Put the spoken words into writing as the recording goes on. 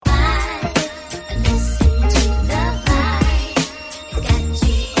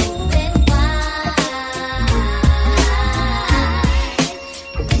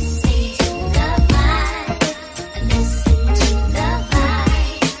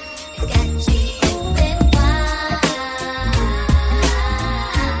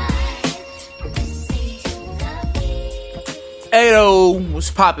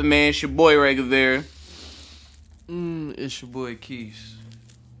What's poppin', man? It's your boy Ray Guevara. It's your boy Keys.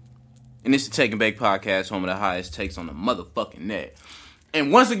 And it's the Take and Bake Podcast, home of the highest takes on the motherfucking net.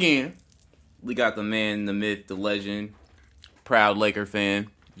 And once again, we got the man, the myth, the legend, proud Laker fan.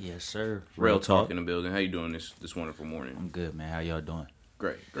 Yes, sir. Real talk in the building. How you doing this wonderful morning? I'm good, man. How y'all doing?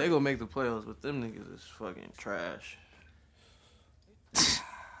 Great. They gonna make the playoffs, but them niggas is fucking trash.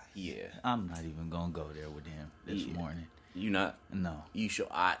 Yeah. I'm not even gonna go there with them this morning. You not? No. You should.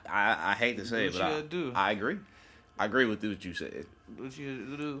 I hate to say it, but I agree. I agree with what you said. What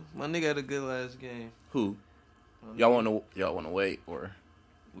you do? My nigga had a good last game. Who? Y'all want to wait or?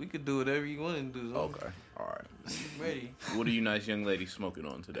 We could do whatever you want to do. Okay. All right. I'm ready. What are you nice young ladies smoking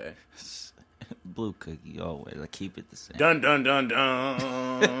on today? Blue cookie always. I keep it the same. Dun dun dun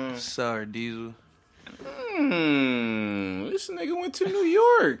dun. Sorry, Diesel. This nigga went to New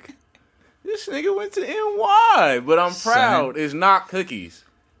York. This nigga went to NY. But I'm proud. It's not cookies.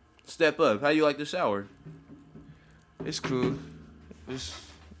 Step up. How you like the sour? It's cool. It's,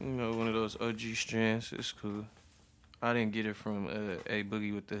 one of those OG strands. It's cool. I didn't get it from A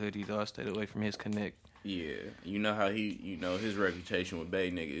Boogie with the hoodie, though. I stayed away from his connect. Yeah. You know how his reputation with Bay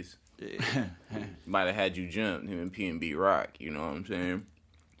niggas. Yeah. Might have had you jump, him and P&B Rock. You know what I'm saying?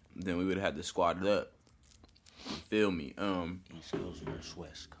 Then we would have had to squat it up. You feel me? East Coast versus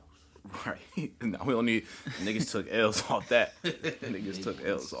West Coast. Right. No, we don't need... Niggas took L's off that. Niggas took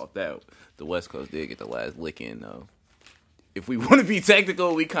L's off that. The West Coast did get the last lick in, though. If we want to be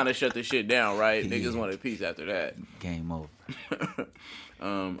technical, we kind of shut the shit down, right? Yeah. Niggas wanted peace after that. Game over.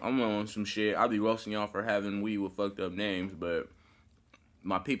 I'm on some shit. I'll be roasting y'all for having weed with fucked up names, but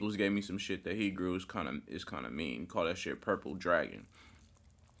my peoples gave me some shit that he grew is kind of mean. Call that shit Purple Dragon.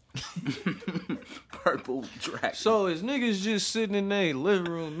 Purple Dragon. So is niggas just sitting in their living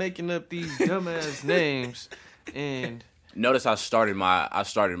room making up these dumbass names, and notice I started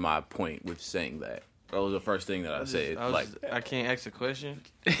my point with saying that. That was the first thing that I said. I can't ask a question.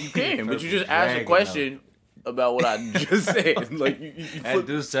 You can, but you just asked a question about what I just said. Like That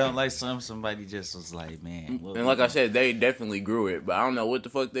do sound like somebody just was like, man. And like I said, they definitely grew it, but I don't know what the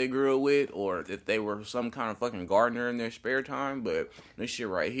fuck they grew it with, or if they were some kind of fucking gardener in their spare time. But this shit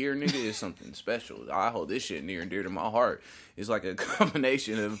right here, nigga, is something special. I hold this shit near and dear to my heart. It's like a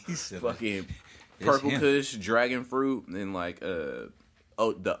combination of fucking purple kush, dragon fruit, and like the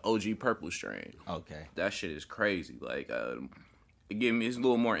OG purple strain. Okay. That shit is crazy. Like, it's a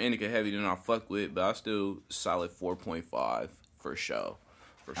little more indica heavy than I fuck with, but I still solid 4.5 for sure.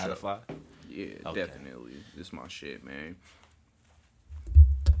 Out of 5? Yeah, okay. Definitely. This is my shit, man.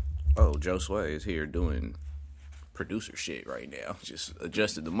 Oh, Joe Sway is here doing producer shit right now. Just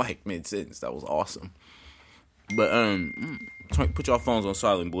adjusted the mic mid-sentence. That was awesome. But, put y'all phones on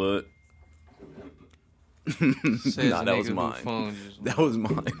silent, blood. Nah, that was mine. That was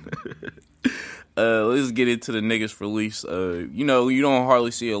mine. Let's get into the niggas release. You don't hardly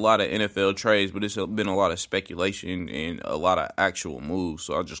see a lot of NFL trades, but it's been a lot of speculation and a lot of actual moves.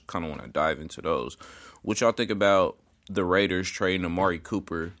 So I just kind of want to dive into those. What y'all think about the Raiders trading Amari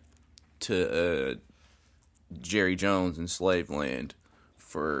Cooper to Jerry Jones in Slave Land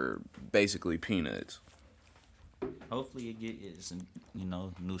for basically peanuts? Hopefully it gets some,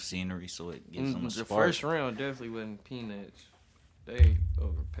 new scenery so it gets some The spark. first round definitely wasn't peanuts. They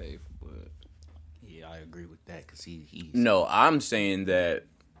overpaid for Bud. Yeah, I agree with that because he's... No, I'm saying the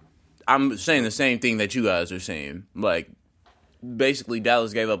same thing that you guys are saying. Like, basically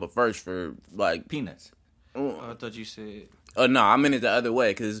Dallas gave up a first for, like... peanuts. I thought you said... No, I meant it the other way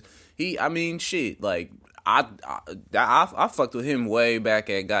because shit, like, I fucked with him way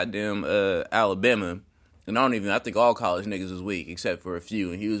back at goddamn Alabama. And I think all college niggas was weak except for a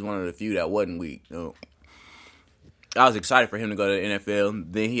few, and he was one of the few that wasn't weak. I was excited for him to go to the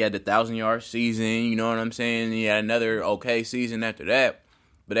NFL. Then he had the 1,000-yard season, you know what I'm saying? He had another okay season after that.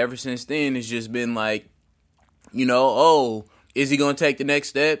 But ever since then, it's just been like, is he going to take the next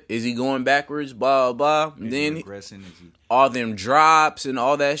step? Is he going backwards? Blah, blah, blah. Then all them drops and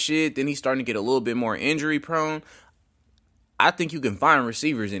all that shit. Then he's starting to get a little bit more injury prone. I think you can find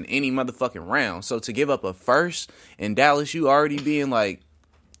receivers in any motherfucking round. So to give up a first in Dallas, you already being like,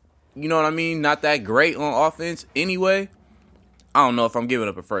 you know what I mean? Not that great on offense anyway. I don't know if I'm giving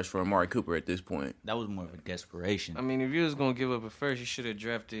up a first for Amari Cooper at this point. That was more of a desperation. I mean, if you was going to give up a first, you should have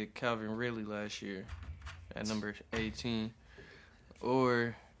drafted Calvin Ridley last year at number 18.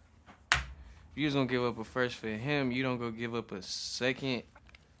 Or if you was going to give up a first for him, you don't go give up a second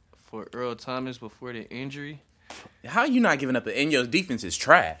for Earl Thomas before the injury. How are you not giving up? And your defense is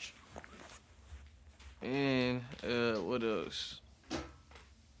trash. And what else?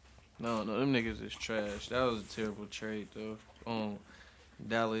 No, them niggas is trash. That was a terrible trade, though.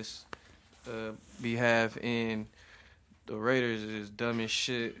 Dallas behalf, and the Raiders is dumb as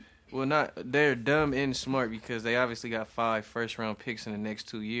shit. Well, they're dumb and smart because they obviously got 5 first-round picks in the next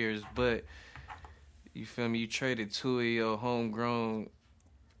 2 years, but you feel me? You traded 2 of your homegrown,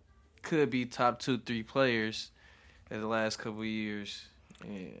 could be top 2-3 players in the last couple of years.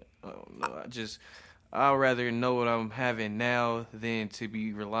 And I don't know. I'd rather know what I'm having now than to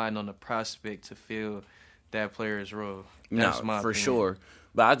be relying on the prospect to fill that player's role. That's my opinion. Sure.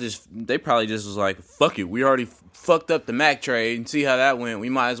 But they probably just was like, fuck it. We already fucked up the Mac trade and see how that went. We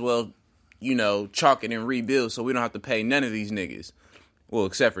might as well, chalk it and rebuild so we don't have to pay none of these niggas. Well,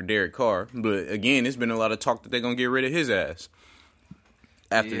 except for Derek Carr. But again, it's been a lot of talk that they're going to get rid of his ass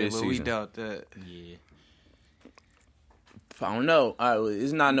after this season. Yeah, but we doubt that. Yeah. I don't know.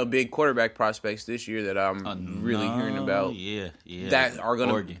 It's not no big quarterback prospects this year that I'm really hearing about. Yeah. That are going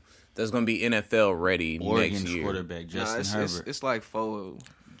to... Oregon. That's going to be NFL ready Oregon's next year. Quarterback Justin Herbert. It's like 4.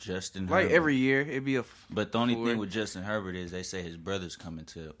 Justin Herbert. Like every year, it'd be a. But the only thing with Justin Herbert is they say his brother's coming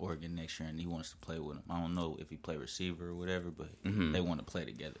to Oregon next year and he wants to play with him. I don't know if he play receiver or whatever, but they want to play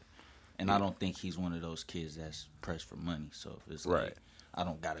together. And I don't think he's one of those kids that's pressed for money. So it's like, I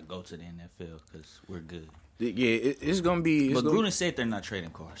don't got to go to the NFL because we're good. Yeah, it's going to be... But Gruden said they're not trading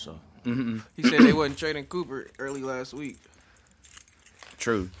Carr, so... He said they wasn't trading Cooper early last week.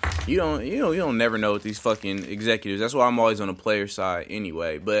 True. You don't never know with these fucking executives. That's why I'm always on the player side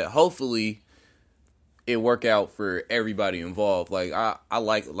anyway. But hopefully it work out for everybody involved. Like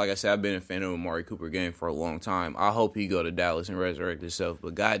like I said, I've been a fan of Amari Cooper game for a long time. I hope he go to Dallas and resurrect himself.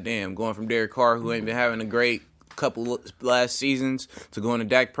 But goddamn, going from Derek Carr, who ain't been having a great couple last seasons, to going to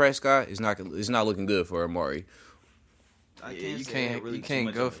Dak Prescott, it's not looking good for Amari. You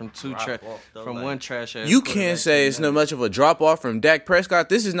can't go from one trash ass. You can't say it's not much of a drop off from Dak Prescott.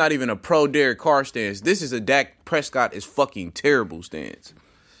 This is not even a pro Derek Carr stance. This is a Dak Prescott is fucking terrible stance.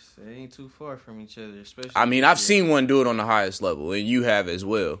 They ain't too far from each other, especially. I mean, I've seen one do it on the highest level, and you have as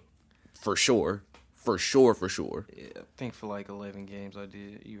well, for sure. Yeah, I think for like 11 games I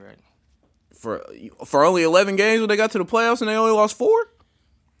did. You right. For only 11 games when they got to the playoffs and they only lost 4.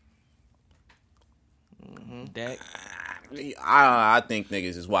 Dak. I think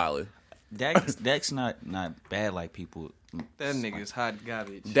niggas is wildin'. Dak's not bad like people. That nigga's hot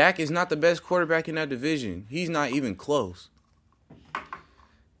garbage. Dak is not the best quarterback in that division. He's not even close.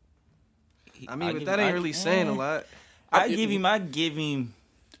 I mean, but that ain't really saying a lot. I give him.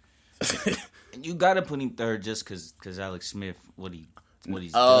 You gotta put him third just because Alex Smith, what he's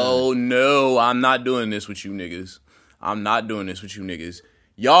done. Oh no, I'm not doing this with you niggas.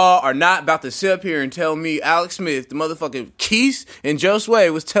 Y'all are not about to sit up here and tell me Alex Smith, the motherfucking Keith and Joe Sway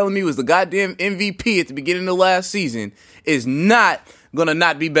was telling me was the goddamn MVP at the beginning of last season is not gonna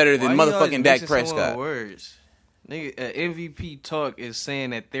not be better than motherfucking Dak Prescott. Words. Nigga, MVP talk is saying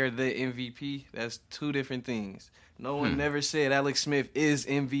that they're the MVP. That's 2 different things. No one never said Alex Smith is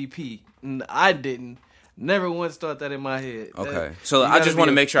MVP. I didn't. Never once thought that in my head. Okay, so I just want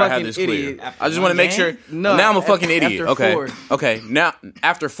to make sure I have this clear. I just want to make sure. No, now I'm a fucking idiot. Okay, 4. Okay. Now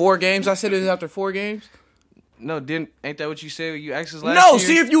after 4 games, I said it was after 4 games. No, ain't that what you said when you asked us last year? No,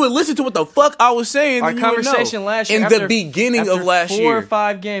 see if you would listen to what the fuck I was saying. Our conversation last year in the beginning of last year, 4 or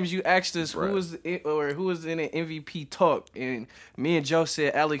 5 games, you asked us who was in an MVP talk, and me and Joe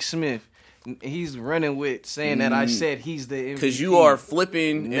said Alex Smith. He's running with saying that I said he's the MVP. Because you are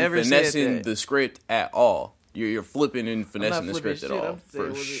flipping and finessing the script at all. You're flipping and finessing the script at all.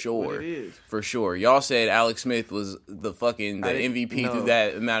 For sure. Y'all said Alex Smith was the MVP through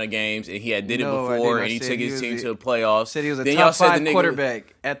that amount of games, and he did it before, and he took his team to the playoffs. Said he was a top 5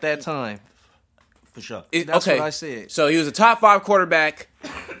 quarterback at that time. For sure. That's what I said. So he was a top 5 quarterback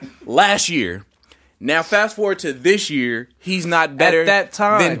last year. Now, fast forward to this year, he's not better at that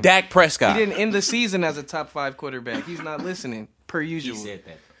time than Dak Prescott. He didn't end the season as a top 5 quarterback. He's not listening, per usual. He said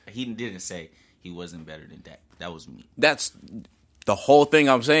that. He didn't say he wasn't better than Dak. That was me. That's the whole thing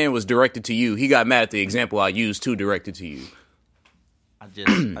I'm saying was directed to you. He got mad at the example I used to direct it to you. I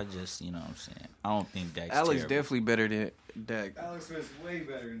just, you know what I'm saying. I don't think Dak's Alex terrible. Definitely better than Dak. Alex Smith's way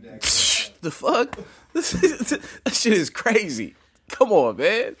better than Dak. The fuck? That shit is crazy. Come on,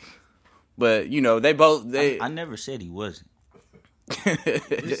 man. But, they both... I never said he wasn't. You know what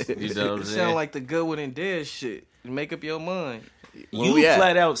I'm saying? Sound like the Goodwood and Dez shit. Make up your mind. You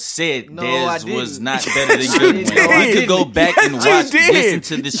flat out said Dez was not better than Goodwin. You could go back and listen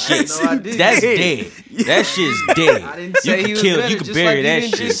to this shit. No, I didn't. That's dead. That shit's dead. I didn't say he was You better. can Just bury like that you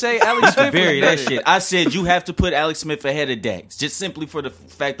didn't shit. just say Alex Smith was Bury that better. shit. I said you have to put Alex Smith ahead of Dak, just simply for the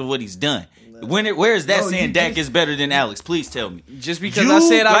fact of what he's done. Where is that saying Dak is better than Alex? Please tell me. Just because I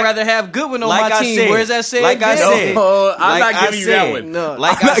said I'd rather have Goodwin on my team. Where's that saying? Like I said, No, I'm like not giving you that one. No.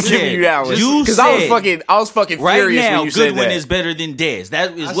 Like I'm I not said, giving you that one. You Because said I was fucking right furious now when you said Goodwin that. is better than Dez.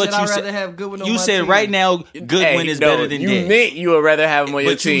 That is I what said you I'd said. rather have Goodwin on You my said team. right now Goodwin is better than you Dez. meant you would rather have him on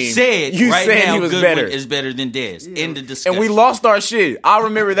your But team. you said you right said now he was Goodwin better. is better than Dez. In the discussion. And we lost our shit. I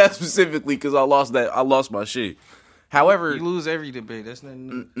remember that specifically because I lost my shit. However, You lose every debate. That's not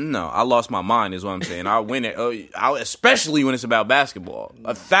new. no, I lost my mind. Is what I'm saying. I win it, especially when it's about basketball.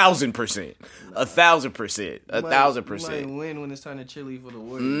 1,000%, 1,000%, 1,000%. You might win when it's time to cheerlead for the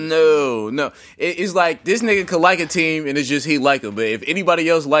Warriors. No. It's like this nigga could like a team and it's just he like it. But if anybody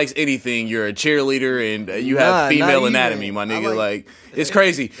else likes anything, you're a cheerleader and you have female anatomy, my nigga. Like it's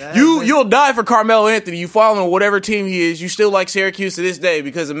crazy. You'll die for Carmelo Anthony. You follow whatever team he is. You still like Syracuse to this day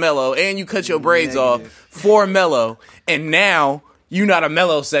because of Melo, and you cut your braids off for Melo, and now you not a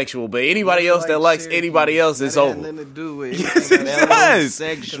Melo sexual. But anybody else that likes anybody else, it's over. Nothing to do with Yes, it does.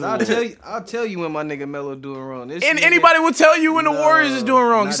 Sexual. I'll tell you when my nigga Melo doing wrong. This And nigga- anybody will tell you when the No, Warriors is doing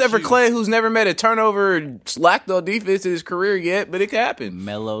wrong, not except for you. Clay, who's never made a turnover or slacked on defense in his career yet, but it could happen.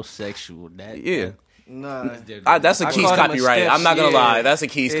 Mellow sexual. Yeah. Nah. That's a I Keys called him a copyright. Steph, I'm not gonna yeah. lie. That's a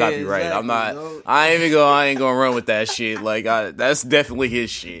Keys Yeah, copyright. I'm exactly. not. No. I ain't gonna run with that shit. Like that's definitely his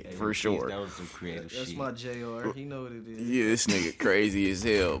shit for sure. That was some creative That's shit. my JR. He know what it is. Yeah, this nigga crazy as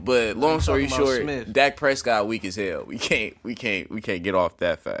hell. But long story talking about short, Smith. Dak Prescott weak as hell. We can't get off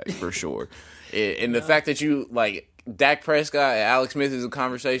that fact for sure. And the fact that you like Dak Prescott and Alex Smith is a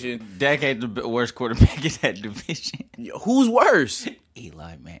conversation. Dak ain't the worst quarterback in that division. Who's worse?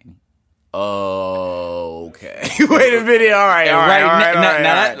 Eli Manning. Oh, okay. Wait a minute. All right.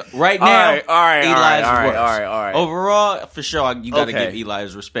 Right now, Eli's worse. All right. Overall, for sure, you got to Okay. give Eli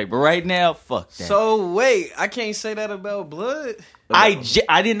his respect. But right now, fuck that. So wait, I can't say that about Blood. I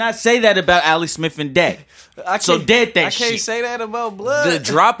did not say that about Alex Smith and Dak. So dead that I can't shit. say that about Blood. The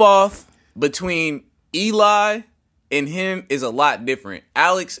drop off between Eli and him is a lot different.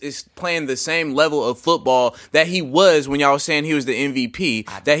 Alex is playing the same level of football that he was when y'all was saying he was the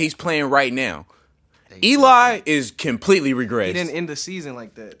MVP that he's playing right now. Eli is completely regressed. He didn't end the season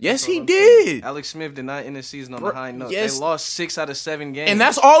like that. Yes, That's all he I'm saying. did. Alex Smith did not end the season on the high note. yes. They lost 6 out of 7 games. And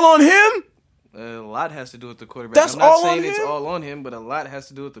that's all on him? A lot has to do with the quarterback. That's I'm not all saying on it's him? all on him, but a lot has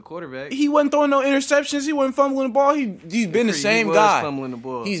to do with the quarterback. He wasn't throwing no interceptions. He wasn't fumbling the ball. He's been the He same was guy. fumbling the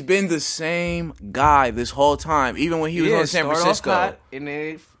ball. He's been the same guy this whole time, even when he was on San start off Francisco. hot, and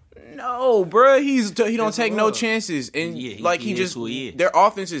then No, bruh, he don't Yes, take it no was. chances, and Yeah, like he he is just who he is. their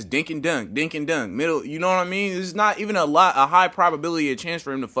offense is dink and dunk, middle. You know what I mean? There's not even a high probability of chance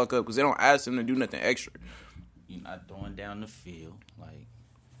for him to fuck up because they don't ask him to do nothing extra. You're not throwing down the field. Like,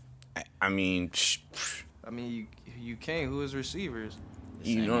 I mean, you can't. Who is receivers?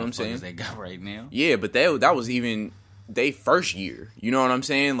 you know what I'm saying? They got right now. Yeah, but that was even they first year. You know what I'm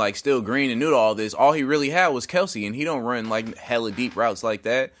saying? Like still Green and knew all this. All he really had was Kelsey, and he don't run like hella deep routes like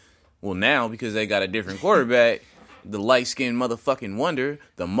that. Well, now because they got a different quarterback, the light skinned motherfucking wonder,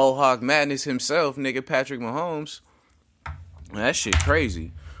 the Mohawk Madness himself, nigga Patrick Mahomes. That shit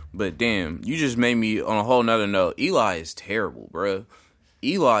crazy. But damn, you just made me on a whole nother note. Eli is terrible, bruh.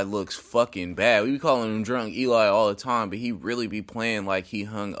 Eli looks fucking bad. We be calling him drunk Eli all the time, but he really be playing like he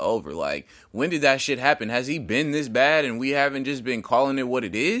hung over. Like, when did that shit happen? Has he been this bad and we haven't just been calling it what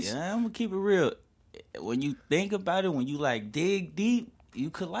it is? Yeah, I'm gonna keep it real. When you think about it, when you like dig deep, you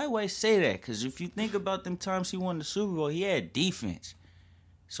could likewise say that. Because if you think about them times he won the Super Bowl, he had defense.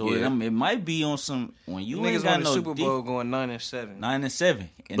 So Yeah. it might be on some when you ain't Niggas got won the no Super Bowl going 9-7. 9-7,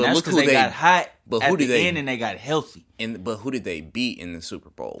 and But that's look because who they they- got hot but at who the did they- end and they got healthy. But who did they beat in the Super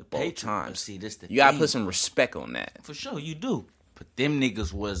Bowl? Both Patriots. times. See, this the You gotta thing. put some respect on that. For sure, you do. But them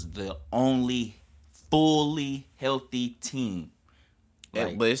niggas was the only fully healthy team.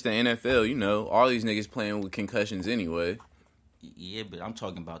 Like, But it's the NFL, you know. All these niggas playing with concussions anyway. yeah, but I'm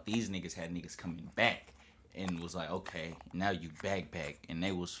talking about these niggas had niggas coming back and was like, okay, now you back, and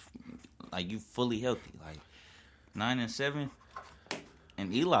they was like you fully healthy, like 9-7.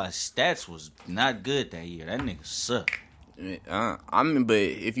 And Eli's stats was not good that year. That nigga sucked. But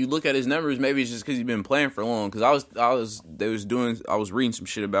if you look at his numbers, maybe it's just because he's been playing for long. Because I was reading some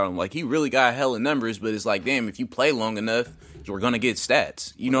shit about him. Like he really got hella numbers, but it's like, damn, if you play long enough, you're gonna get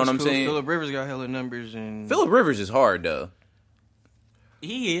stats. You know what I'm saying? Phillip Rivers got hella numbers, and Phillip Rivers is hard though.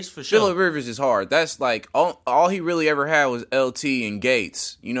 He is for sure. Phillip Rivers is hard. That's like all he really ever had was LT and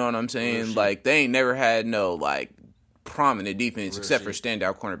Gates. You know what I'm saying? Like they ain't never had no like prominent defense except for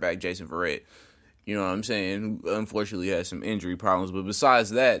standout cornerback Jason Verrett. You know what I'm saying? Unfortunately, had some injury problems. But besides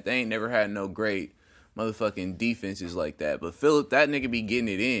that, they ain't never had no great motherfucking defenses like that. But Phillip, that nigga be getting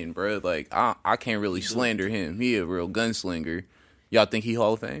it in, bro. Like, I can't really slander him. He a real gunslinger. Y'all think he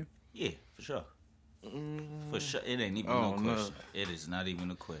Hall of Fame? Yeah, for sure. For sure. It ain't even no question. It is not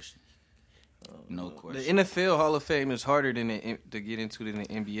even a question. No question. The NFL Hall of Fame is harder than to get into than the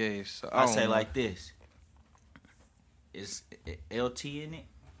NBA. So I say like this. Is LT in it?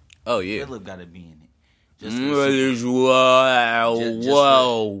 Oh, yeah. Phillip got to be in it.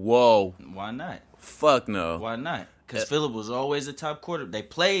 Whoa. Why not? Fuck no. Why not? Because Phillip was always a top quarterback. They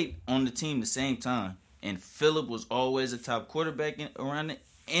played on the team the same time. And Phillip was always a top quarterback in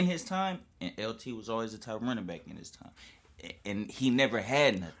his time. And LT was always a top running back in his time. And he never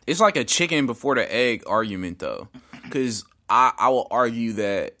had nothing. It's like a chicken before the egg argument, though. Because I will argue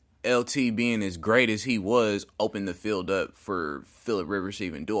that LT being as great as he was opened the field up for Phillip Rivers to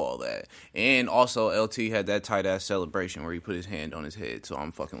even do all that. And also LT had that tight ass celebration where he put his hand on his head, so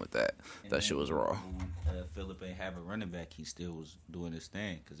I'm fucking with that. That shit was raw. Phillip ain't have a running back, he still was doing his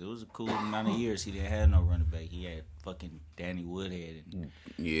thing because it was a cool amount of years he didn't have no running back. He had fucking Danny Woodhead and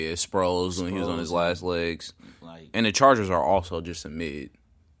Sproles when he was on his last legs. And the Chargers are also just a mid.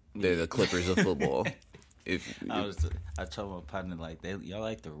 They're the Clippers of football. I told my partner like y'all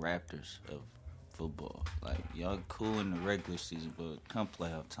like the Raptors of football. Like y'all cool in the regular season, but come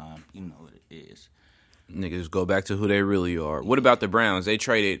playoff time, you know what it is. Niggas go back to who they really are. What about the Browns? They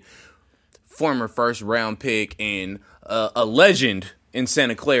traded former first round pick and a legend in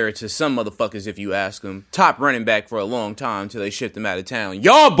Santa Clara to some motherfuckers if you ask them. Top running back for a long time till they shipped him out of town.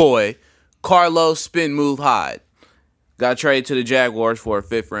 Y'all boy, Carlos Spin Move Hyde, got traded to the Jaguars for a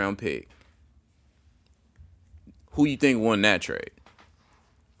 5th round pick. Who you think won that trade?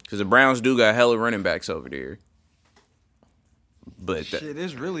 Because the Browns do got hella running backs over there. But shit,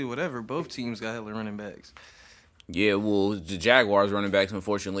 it's really whatever. Both teams got hella running backs. Yeah, well, the Jaguars running backs,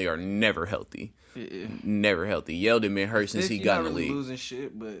 unfortunately, are never healthy. Yeah. Never healthy. Yeldon been hurt since he got in the league. Losing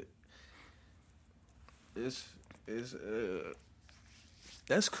shit, but it's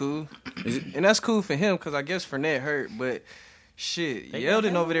that's cool. And that's cool for him because I guess Fournette hurt, but shit,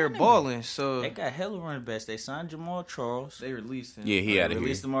 Yeldon over there balling. So they got hella running backs. They signed Jamal Charles. They released him. Yeah, he had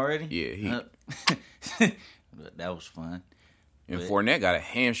released him already. Yeah, that was fun. And Fournette got a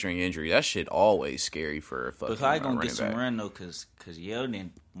hamstring injury. That shit always scary for a fucking. But I gonna get some back. run though, cause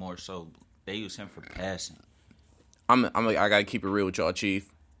Yeldon more so they use him for passing. I gotta keep it real with y'all,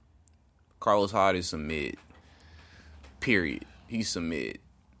 Chief. Carlos Hyde is some mid. Period. He's some mid.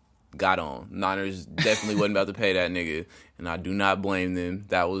 Got on. Niners definitely wasn't about to pay that nigga, and I do not blame them.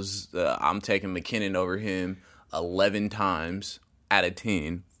 That was I'm taking McKinnon over him 11 times out of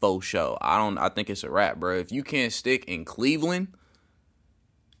 10. Faux show. I think it's a wrap, bro. If you can't stick in Cleveland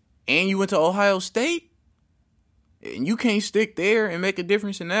and you went to Ohio State and you can't stick there and make a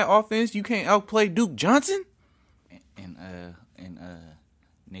difference in that offense, you can't outplay Duke Johnson and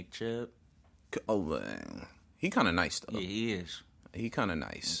Nick Chubb. Oh man, he kind of nice though. Yeah, he is. He kind of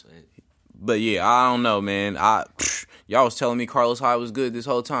nice. But yeah, I don't know, man. Y'all was telling me Carlos Hyde was good this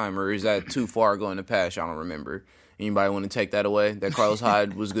whole time, or is that too far going to pass? I don't remember. Anybody want to take that away? That Carlos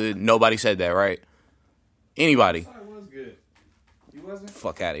Hyde was good? Nobody said that, right? Anybody? Hyde was good. He wasn't?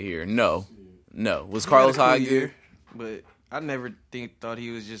 Fuck out of here. No. Was Carlos Hyde good? But I never thought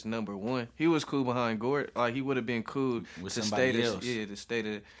he was just number one. He was cool behind Gort. Like he would have been cool with to somebody stay else. To stay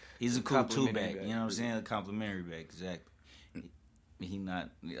to. He's a cool two back. You know what I'm saying? A complimentary back, exactly. He not.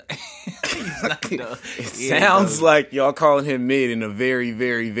 He's not though. It sounds like y'all calling him mid in a very,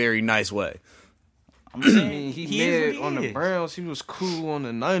 very, very nice way. I'm saying I mean, he mid on the Browns. He was cool on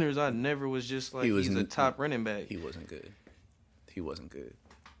the Niners. I never was just like he's a top running back. He wasn't good.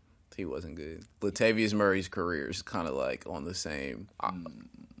 Latavius Murray's career is kind of like on the same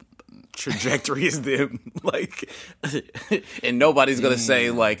trajectory as them. Like, and nobody's gonna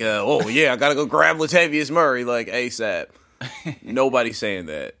say like, "Oh yeah, I gotta go grab Latavius Murray like ASAP." Nobody's saying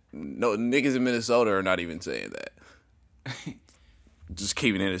that. No niggas in Minnesota are not even saying that. Just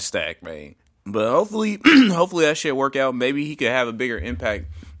keeping it a stack, man. But hopefully that shit work out. Maybe he could have a bigger impact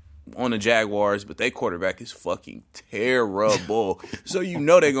on the Jaguars, but their quarterback is fucking terrible. So you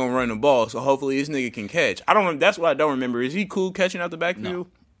know they're gonna run the ball. So hopefully this nigga can catch. I don't know. That's what I don't remember. Is he cool catching out the backfield?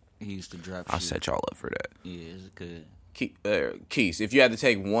 No. He used to drop. I'll set y'all up for that. Yeah, it's good. Keith, if you had to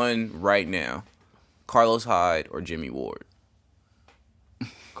take one right now, Carlos Hyde or Jimmy Ward?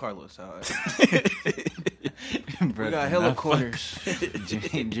 Carlos Hyde. We got hella corners.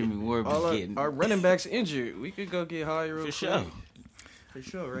 Jimmy Ward be getting our running backs injured. We could go get Hyde real quick. Sure. For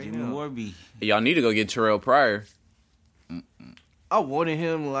sure, right Jimmy now. Ward be. Y'all need to go get Terrell Pryor. I wanted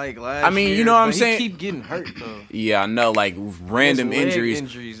him like last. I mean, year, you know what I'm he saying? Keep getting hurt though. Yeah, I know, like random It's leg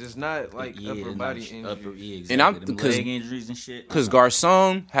injuries. It's not like upper body injuries. And I'm because leg injuries and shit. Because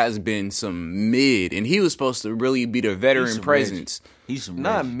Garcon has been some mid, and he was supposed to really be the veteran presence. He's some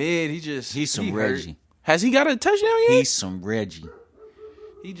not Reggie. mid. He's some Reggie. Has he got a touchdown yet? He's some Reggie.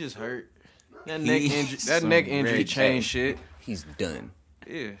 He just hurt. That neck injury changed shit. He's done.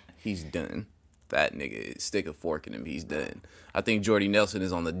 Yeah, he's done. That nigga, stick a fork in him. He's done. I think Jordy Nelson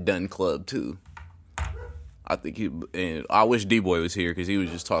is on the done club too. I think and I wish D-Boy was here because he was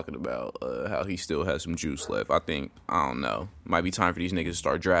just talking about how he still has some juice left. I don't know. Might be time for these niggas to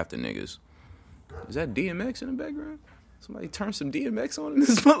start drafting niggas. Is that DMX in the background? Somebody turn some DMX on in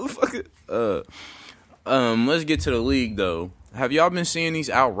this motherfucker. Let's get to the league though. Have y'all been seeing these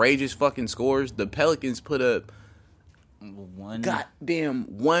outrageous fucking scores? The Pelicans put up goddamn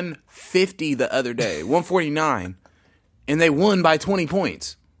 150 the other day, 149, and they won by 20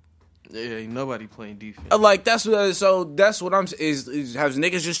 points. Yeah, ain't nobody playing defense. Like that's what I'm is has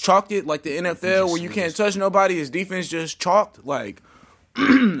niggas just chalked it like the NFL where you can't touch nobody? Is defense just chalked? Like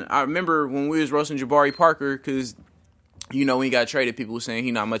I remember when we was roasting Jabari Parker because you know when he got traded, people were saying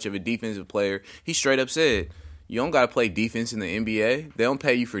he not much of a defensive player. He straight up said, "You don't got to play defense in the NBA. They don't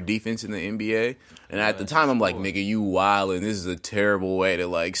pay you for defense in the NBA." And at the time, I'm like, "Nigga, you wildin'. This is a terrible way to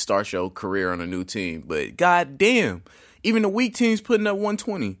like start your career on a new team." But goddamn, even the weak teams putting up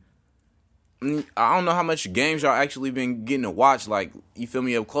 120. I don't know how much games y'all actually been getting to watch. Like, you feel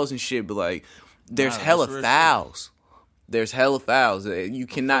me up close and shit. But like, there's hella fouls. There's hella fouls. You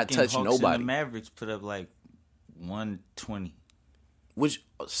cannot touch Hawks nobody. And the Mavericks put up like 120. Which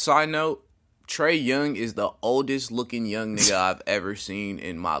side note? Trae Young is the oldest looking young nigga I've ever seen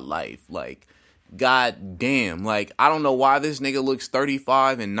in my life. Like, god damn. Like, I don't know why this nigga looks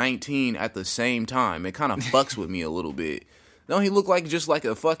 35 and 19 at the same time. It kind of fucks with me a little bit. Don't he look like just like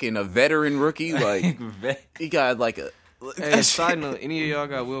a veteran rookie? Like, he got like a... Hey, side note, any of y'all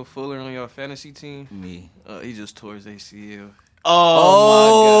got Will Fuller on your fantasy team? Me. He just tore his ACL.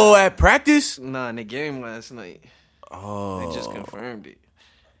 Oh, my God. At practice? Nah, in the game last night. Oh. They just confirmed it.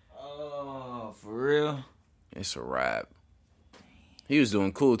 Oh, for real? It's a wrap. He was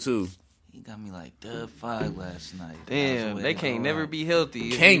doing cool, too. He got me like dub 5 last night. Damn, they can't never be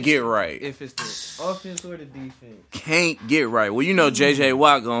healthy. Can't get right. If it's the offense or the defense. Can't get right. Well, you know J.J.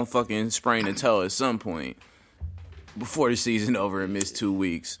 Watt gonna fucking sprain a toe at some point before the season over and miss 2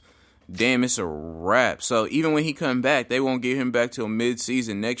 weeks. Damn, it's a wrap. So even when he come back, they won't get him back till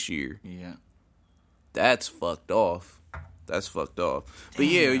mid-season next year. Yeah. That's fucked off. That's fucked off. But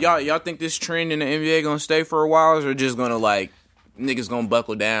yeah, y'all think this trend in the NBA gonna stay for a while, or just gonna like niggas gonna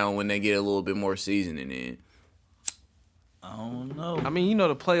buckle down when they get a little bit more seasoning in? I don't know. I mean, you know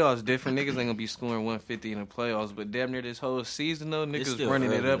the playoffs different. Niggas ain't gonna be scoring 150 in the playoffs, but damn near this whole season though, niggas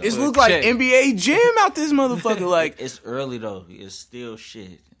running it up. It look like NBA Jam out this motherfucker. Like it's early though. It's still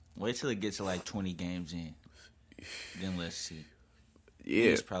shit. Wait till it gets to like 20 games in. Then let's see. Yeah,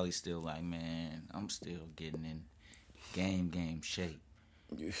 it's probably still like, man, I'm still getting in game shape.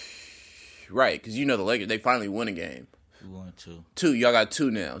 Right, because you know the Lakers, they finally won a game. We won 2. 2, y'all got 2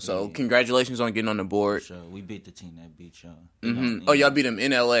 now. So congratulations on getting on the board. Sure, we beat the team that beat y'all. Mm-hmm. Oh, y'all beat them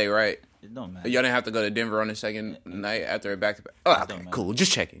in LA, right? It don't matter. Y'all didn't have to go to Denver on the second night after a back-to-back. Oh, okay, cool.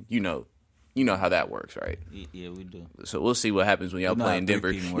 Just checking. You know how that works, right? Yeah, we do. So we'll see what happens when y'all play in Denver.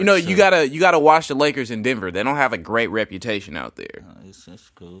 Works, you know, you gotta watch the Lakers in Denver. They don't have a great reputation out there.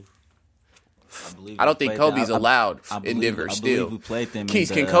 It's cool. I don't think Kobe's allowed in Denver still. We played them.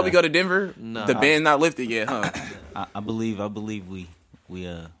 Keith, can Kobe go to Denver? No. The ban not lifted yet, huh? I believe we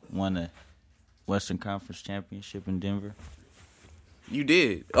won a Western Conference championship in Denver. You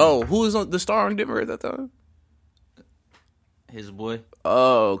did. Oh, who was the star in Denver at that time? His boy.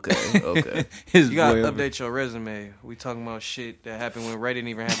 Oh, okay. You gotta update your resume. We talking about shit that happened when Ray didn't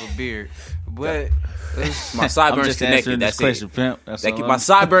even have a beard. But my sideburns connected. That's it. My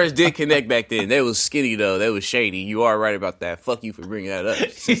sideburns did connect back then. They was skinny though. They was shady. You are right about that. Fuck you for bringing that up.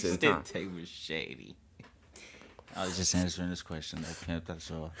 Since the time. They was shady. I was just answering this question. That's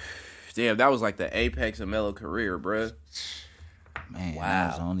all. Damn, that was like the apex of Melo's career, bruh. Man, that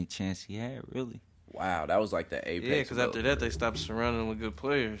was the only chance he had, really. Wow, that was like the apex. Yeah, because after that, they stopped surrounding him with good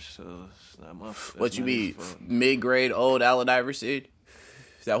players. So it's not my fault. What you mean? Mid-grade old Allen Iverson?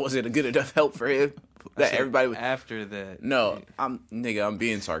 That wasn't a good enough help for him? That everybody was... After that. No, I'm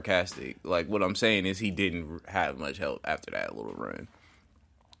being sarcastic. Like, what I'm saying is he didn't have much help after that little run.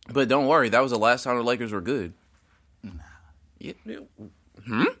 But don't worry, that was the last time the Lakers were good. Nah. Yeah.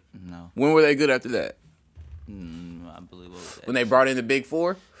 No. When were they good after that? I believe what was that? When they brought in the Big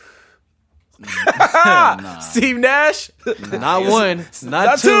Four? Nah. Steve Nash. Not one,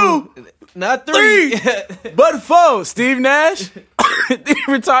 not two, not three. But 4. Steve Nash. He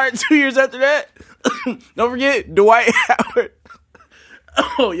retired 2 years after that. Don't forget Dwight Howard.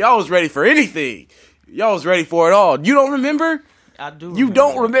 Oh, y'all was ready for anything. Y'all was ready for it all. You don't remember? I do. You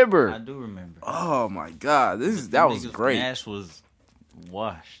don't remember? I do remember. Oh my God, that was great. Nash was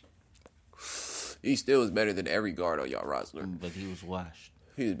washed, He still was better than every guard on y'all roster. but he was washed.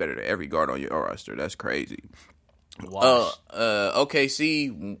 He was better than every guard on your roster. That's crazy. Washed.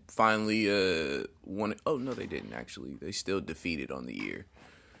 OKC finally won. Oh no, they didn't actually. They still defeated on the year.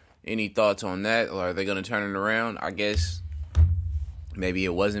 Any thoughts on that? Or are they going to turn it around? I guess maybe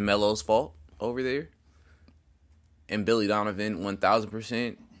it wasn't Melo's fault over there. And Billy Donovan,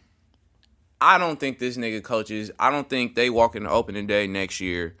 1,000%. I don't think this nigga coaches. I don't think they walk in the opening day next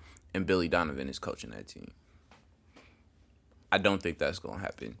year and Billy Donovan is coaching that team. I don't think that's going to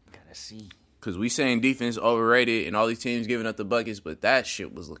happen. Gotta see. Because we saying defense overrated and all these teams giving up the buckets, but that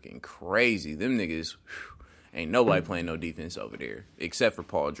shit was looking crazy. Them niggas, ain't nobody playing no defense over there except for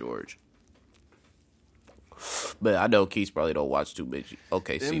Paul George. But I know Keith probably don't watch too much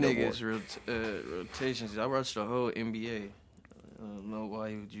OKC Them no more. niggas rotations. I watched the whole NBA. I don't know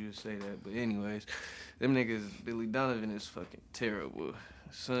why would you say that, but anyways, them niggas. Billy Donovan is fucking terrible.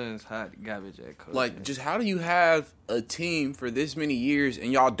 Son's hot garbage at coach. Like, just how do you have a team for this many years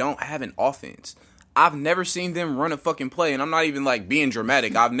and y'all don't have an offense? I've never seen them run a fucking play, and I'm not even, like, being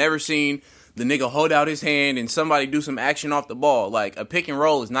dramatic. I've never seen the nigga hold out his hand and somebody do some action off the ball. Like, a pick and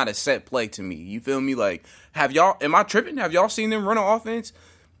roll is not a set play to me. You feel me? Like, am I tripping? Have y'all seen them run an offense?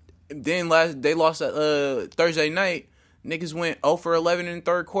 Then they lost Thursday night. Niggas went 0 for 11 in the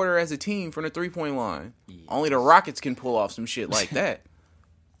third quarter as a team from the three-point line. Yes. Only the Rockets can pull off some shit like that.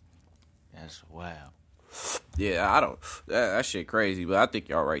 That's wild. Yeah, I don't. That shit crazy, but I think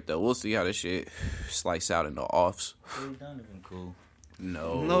y'all right though. We'll see how this shit slice out in the offs. Billy Donovan cool.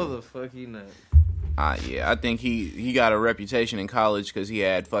 No, the fuck he not. Yeah, I think he got a reputation in college because he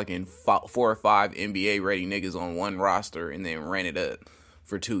had fucking 4 or 5 NBA ready niggas on one roster and then ran it up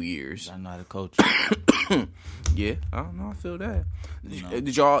for 2 years. I know how to coach. Yeah, I don't know. I feel that. No.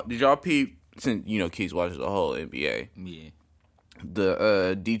 Did y'all peep? Since Keith watches the whole NBA. Yeah.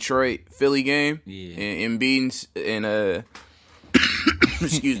 The Detroit Philly game. Yeah. And Embiid and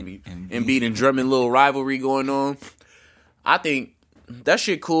excuse me, Embiid and Drummond little rivalry going on. I think that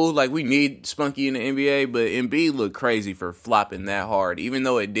shit cool. Like, we need Spunky in the NBA, but Embiid looked crazy for flopping that hard. Even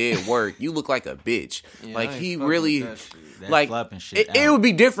though it did work, you look like a bitch. Yeah, like, he really, like, flopping shit it would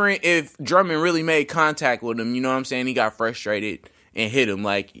be different if Drummond really made contact with him. You know what I'm saying? He got frustrated and hit him.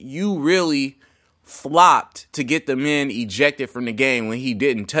 Like, you really flopped to get the man ejected from the game when he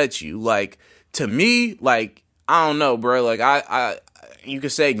didn't touch you. Like, to me, like, I don't know, bro. Like, I you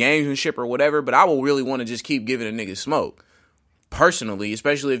could say gamesmanship or whatever, but I will really want to just keep giving a nigga smoke. Personally,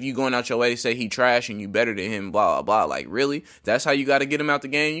 especially if you going out your way to say he trash and you better than him, blah, blah, blah. Like, really? That's how you got to get him out the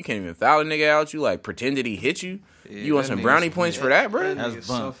game? You can't even foul a nigga out. You, like, pretend that he hit you? Yeah, you want some brownie points for that, bro? That's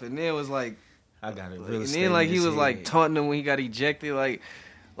bump. And then it was like, I got it. And then, like, he was, like, taunting him when he got ejected. Like,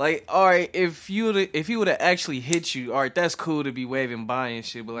 all right, if he would have actually hit you, all right, that's cool to be waving by and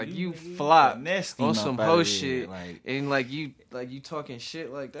shit. But like, you flop on some hoe shit, and like you talking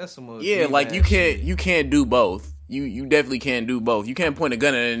shit, like that's some more. Yeah, like you can't do both. You definitely can't do both. You can't point a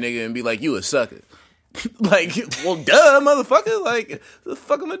gun at a nigga and be like, you a sucker. Like, well, duh, motherfucker. Like, what the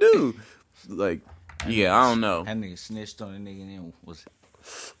fuck am I do? Like, yeah, I don't know. That nigga snitched on a nigga and then was.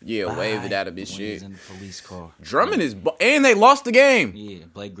 Yeah, waved it out of his shit. He's in the police car. Drummond is... and they lost the game. Yeah,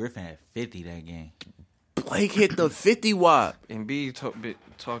 Blake Griffin had 50 that game. Blake hit the 50 wop. And B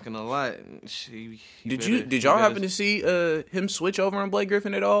talking a lot. Did y'all happen to see him switch over on Blake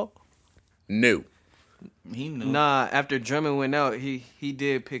Griffin at all? No. He knew. Nah, after Drummond went out, he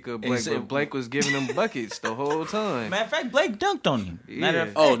did pick up Blake, but Blake was giving him buckets the whole time. Matter of fact, Blake dunked on him. Yeah.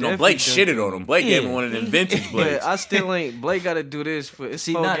 Blake shitted on him. Blake gave him one of them vintage Blakes. But I still ain't. Blake got to do this for.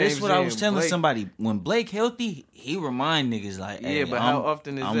 See, now that's what I was telling somebody. When Blake healthy, he remind niggas like, hey, yeah, but how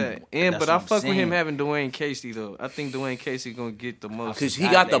often is that? But I fuck with him having Dwayne Casey though. I think Dwayne Casey gonna get the most because he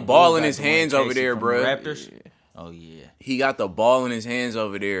got the ball in his hands over there, bro. Raptors. Yeah. Oh yeah, he got the ball in his hands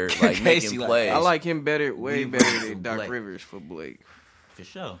over there, like making plays. I like him way better than Doc Rivers for Blake, for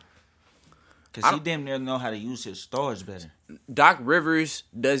sure. Because he damn near know how to use his stars better. Doc Rivers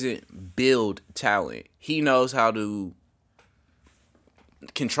doesn't build talent. He knows how to.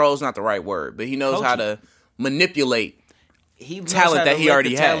 Control's not the right word, but he knows how to manipulate. Talent that he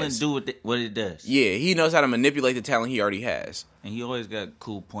already has. Do what it does. Yeah, he knows how to manipulate the talent he already has. And he always got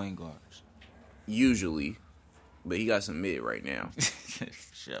cool point guards. Usually. But he got some mid right now.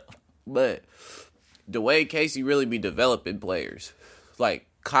 Sure. but Dwayne Casey really be developing players. Like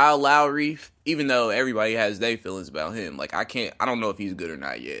Kyle Lowry, even though everybody has their feelings about him, like I don't know if he's good or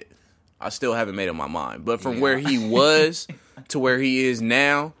not yet. I still haven't made up my mind. But from where he was to where he is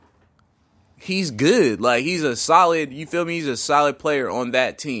now, he's good. Like, he's a solid, you feel me? He's a solid player on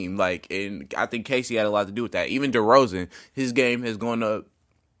that team. Like, and I think Casey had a lot to do with that. Even DeRozan, his game has gone up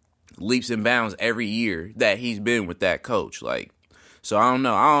leaps and bounds every year that he's been with that coach. Like, so I don't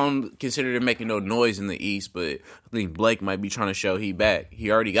know. I don't consider them making no noise in the East, but I think Blake might be trying to show he back. He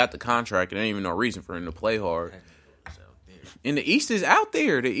already got the contract, and there ain't even no reason for him to play hard. And the East is out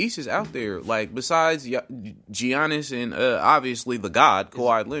there. The East is out there. Like, besides Giannis and obviously the God,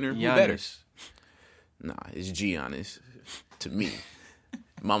 Kawhi Leonard, who better? Nah, it's Giannis to me.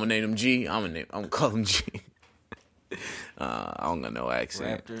 Mama named him G. I'm gonna call him G. I don't got no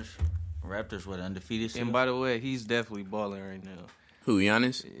accent. Raptors, what, undefeated still? And by the way, he's definitely balling right now. Who,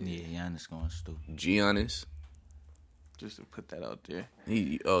 Giannis? Yeah, Giannis going stupid. Giannis. Just to put that out there.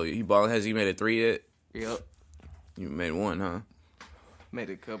 He balling. Has he made a 3 yet? Yep. You made 1, huh? Made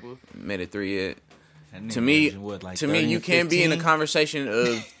a couple. Made a 3 yet? To me, you can't be in a conversation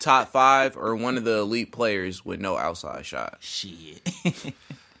of top 5 or one of the elite players with no outside shot. Shit.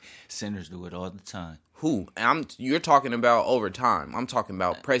 Centers do it all the time. Who? You're talking about over time. I'm talking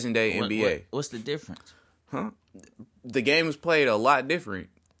about present day NBA. What's the difference? Huh? The game is played a lot different.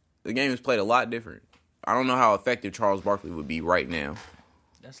 I don't know how effective Charles Barkley would be right now.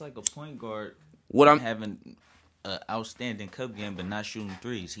 That's like a point guard having an outstanding cup game but not shooting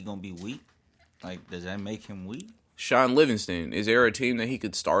threes. He gonna be weak? Like, does that make him weak? Sean Livingston, is there a team that he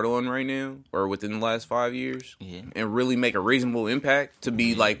could start on right now or within the last 5 years and really make a reasonable impact to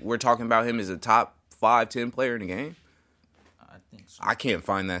be like we're talking about him as a top 5, 10 player in the game? I think so. I can't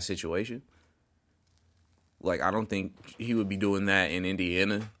find that situation. Like, I don't think he would be doing that in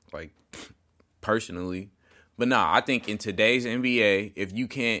Indiana, like, personally. But nah, I think in today's NBA, if you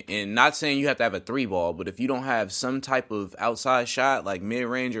can't, and not saying you have to have a 3 ball, but if you don't have some type of outside shot, like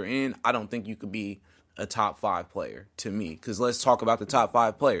mid-range or in, I don't think you could be a top 5 player to me. Because let's talk about the top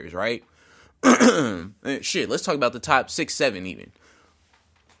 5 players, right? Shit, let's talk about the top 6, 7 even.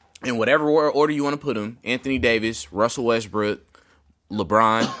 In whatever order you want to put them, Anthony Davis, Russell Westbrook,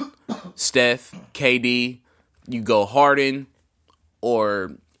 LeBron, Steph, KD, you go Harden,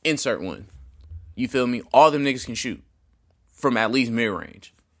 or insert one. You feel me? All them niggas can shoot from at least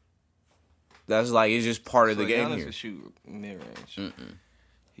mid-range. That's like, it's just part of the game Giannis here. Can shoot mid-range.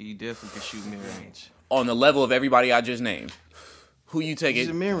 He definitely can shoot mid-range. On the level of everybody I just named. Who you taking? He's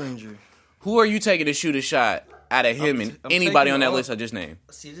a mid-ranger. Who are you taking to shoot a shot out of him and anybody on that list I just named?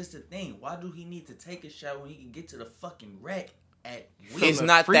 See, this is the thing. Why do he need to take a shot when he can get to the fucking rack at It's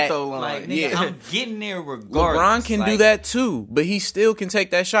not that. Like, nigga, I'm getting there regardless. LeBron can do that too, but he still can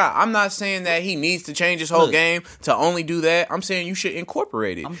take that shot. I'm not saying that he needs to change his whole game to only do that. I'm saying you should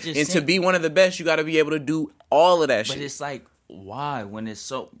incorporate it. To be one of the best, you got to be able to do all of that shit. But it's like, why? When it's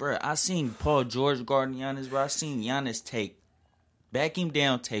so... Bro, I seen Paul George guarding Giannis, bro. I seen Giannis back him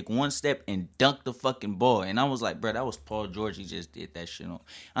down, take one step, and dunk the fucking ball. And I was like, bro, that was Paul George. He just did that shit on.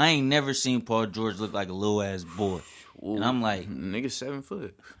 I ain't never seen Paul George look like a little ass boy. Ooh, and I'm like, nigga 7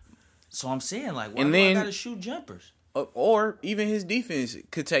 foot. So I'm saying, like, why do I gotta shoot jumpers? Or even his defense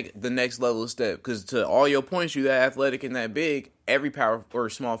could take the next level of step. Because to all your points, you that athletic and that big, every power or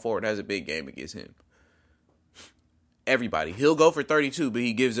small forward has a big game against him. Everybody. He'll go for 32, but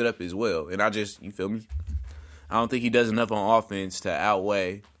he gives it up as well. And you feel me? I don't think he does enough on offense to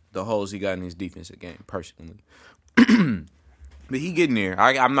outweigh the holes he got in his defensive game, personally. But he getting there.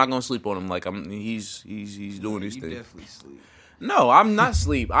 I'm not gonna sleep on him. Like he's doing his thing. Definitely sleep. No, I'm not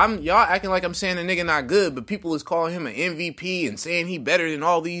sleep. Y'all acting like I'm saying the nigga not good, but people is calling him an MVP and saying he better than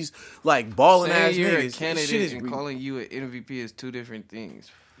all these like balling ass you're niggas. A candidate and calling you an MVP is 2 different things.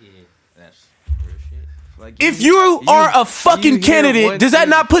 Yeah, that's real shit. Like if you are a fucking candidate, does that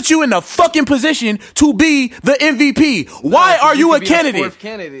not put you in the fucking position to be the MVP? Why are you a candidate? Fourth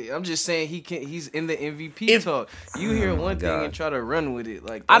candidate. I'm just saying he's in the MVP talk. You hear one thing and try to run with it.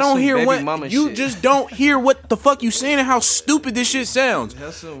 Like I don't hear what you just don't hear what the fuck you saying and how stupid this shit sounds.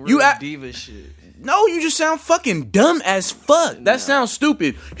 That's some real diva shit. No, you just sound fucking dumb as fuck. That sounds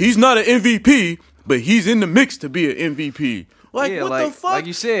stupid. He's not an MVP, but he's in the mix to be an MVP. Like, yeah, what the fuck? Like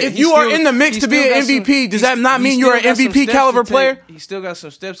you said, if you are in the mix to be an MVP, does that not mean you're an MVP caliber player? He still got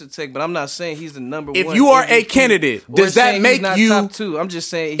some steps to take, but I'm not saying he's the number one. If you are a candidate, does that make you top 2? I'm just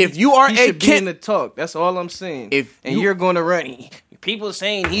saying if you are he should be in the talk. That's all I'm saying. You're going to run. People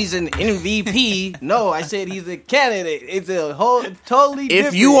saying he's an MVP. No, I said he's a candidate. It's a whole totally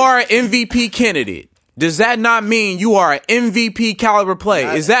different. If you are an MVP candidate, does that not mean you are an MVP caliber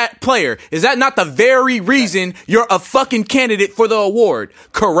player? Is that not the very reason you're a fucking candidate for the award?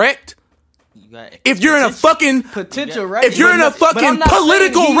 Correct? If you're in a fucking potential, right? If you're in a fucking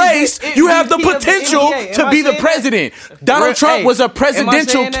political race, you have the potential to be the president. Donald Trump was a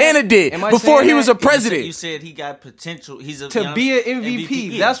presidential candidate before he was a president. You said he got potential. He's to be an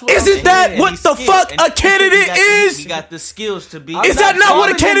MVP. That's what. Isn't that what the fuck a candidate is? He got the skills to be. Is that not what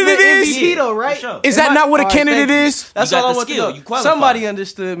a candidate is? MVP though, right? Is that not what a candidate is? That's all I want to know. Somebody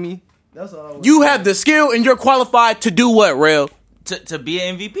understood me. That's all I want. You have the skill and you're qualified to do what, Rel? To be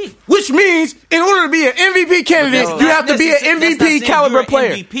an MVP. Which means, in order to be an MVP candidate, you have to be an MVP caliber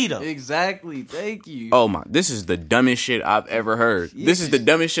player. MVP, though. Exactly. Thank you. Oh my, this is the dumbest shit I've ever heard. This is the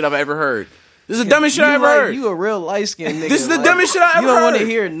dumbest shit I've ever heard. This is the dumbest shit I ever heard. You a real light-skinned nigga. This is the dumbest shit I ever heard. You don't want to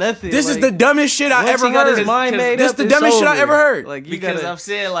hear nothing. This is the dumbest shit I ever heard. This is the dumbest shit I ever heard. Like, because I've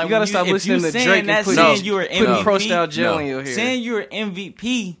said, like, you gotta stop listening to Drake and putting Pro-Style gel in your hair. Saying you're an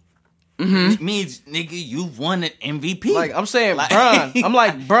MVP means, nigga, you've won an MVP. Like, I'm saying, Bron. I'm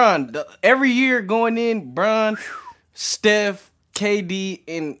like, Bron. Every year going in, Bron, Steph, KD,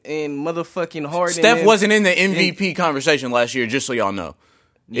 and motherfucking Harden. Steph wasn't in the MVP conversation last year, just so y'all know.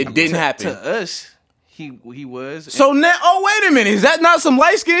 It didn't happen. To us, he was. So now, wait a minute. Is that not some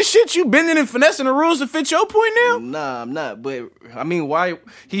light skin shit? You bending and finessing the rules to fit your point now? Nah, I'm not. But I mean, why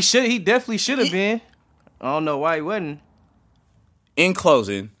he definitely should have been. I don't know why he wasn't. In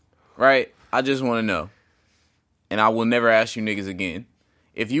closing, right? I just want to know, and I will never ask you niggas again.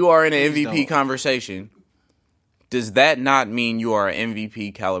 If you are in an MVP conversation, does that not mean you are an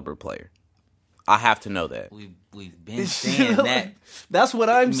MVP caliber player? I have to know that. We've been saying that. That's what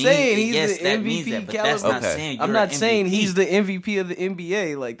I'm saying. He's the MVP caliber. I'm not saying he's the MVP of the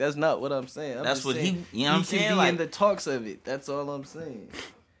NBA. Like, that's not what I'm saying. That's what he. You know what I'm saying? He can be in the talks of it. That's all I'm saying.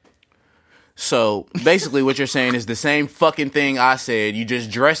 So basically, what you're saying is the same fucking thing I said. You just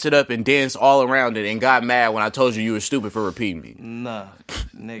dressed it up and danced all around it and got mad when I told you were stupid for repeating me. Nah,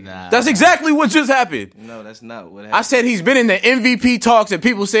 nigga. That's exactly what just happened. No, that's not what happened. I said he's been in the MVP talks and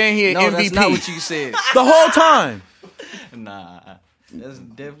people saying he an MVP. No, that's not what you said. The whole time. Nah. That's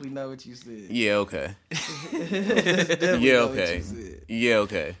definitely not what you said. Yeah, okay. Yeah, okay. Yeah,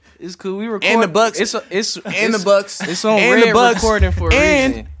 okay. It's cool. We record. And the Bucks. It's the Bucks. It's on red recording for a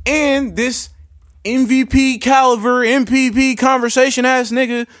reason. And this MVP caliber, MPP conversation ass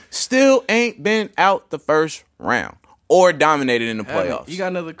nigga still ain't been out the first round or dominated in the playoffs. You got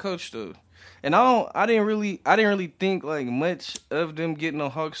another coach though. And I didn't really think like much of them getting a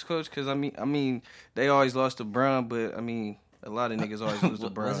Hawks coach because I mean they always lost to Brown, but I mean a lot of niggas always lose to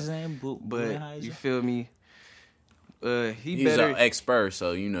Brown. What's his name? But you feel me? He's better. An expert,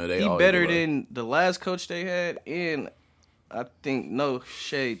 so you know he better than the last coach they had, and I think no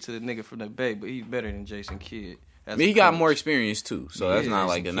shade to the nigga from the Bay, but he's better than Jason Kidd. He got more experience too, so that's not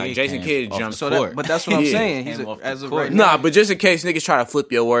like a night. Jason Kidd jumped court. But that's what I'm saying. He's as of right now. Nah, but just in case niggas try to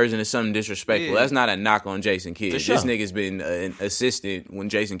flip your words into something disrespectful, that's not a knock on Jason Kidd. Sure. This nigga's been an assistant when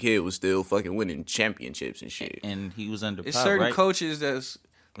Jason Kidd was still fucking winning championships and shit. And he was under. It's certain coaches that's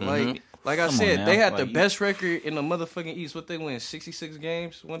like I said, they had the best record in the motherfucking East. What they win 66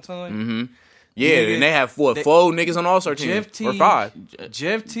 games one time. Mm-hmm. Yeah, and they have four niggas on All-Star team or five.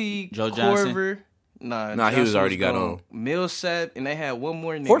 Jeff Teague, Joe Korver. Johnson. Nah, he was already got on. Millsap, and they had one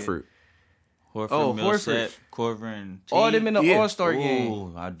more nigga. Horford. Millsap, Korver, and Teague. All them in the All-Star game.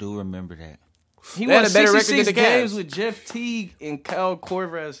 Oh, I do remember that. He won 66 games with Jeff Teague and Kyle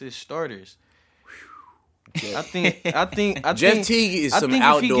Korver as his starters. I think Jeff Teague is some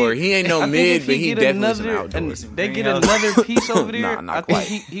outdoor. He ain't no mid, but he definitely some outdoor. They get another piece over there. Not I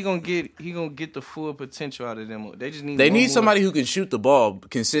think he gonna get the full potential out of them. They just need. They need somebody who can shoot the ball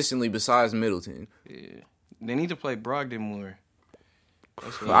consistently besides Middleton. Yeah, they need to play Brogdon more.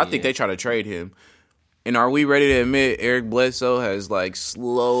 I think they try to trade him. And are we ready to admit Eric Bledsoe has like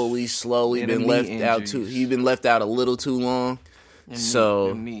slowly been left out too? He's been left out a little too long.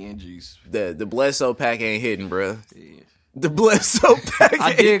 So knee injuries. The Bledsoe pack ain't hitting, bro. Yeah. The Bledsoe pack.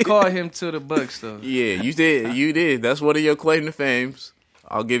 I did call him to the Bucks though. Yeah, you did. You did. That's one of your claim to fames.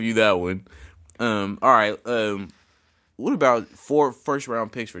 I'll give you that one. All right. What about 4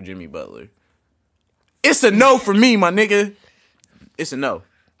 first-round picks for Jimmy Butler? It's a no for me, my nigga. It's a no.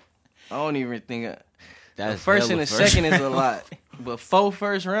 I don't even think the first and the second is a lot, but 4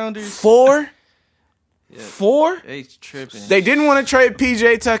 first rounders. 4. Yeah. 4? They tripping. They didn't want to trade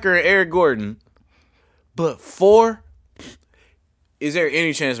PJ Tucker and Eric Gordon. But 4? Is there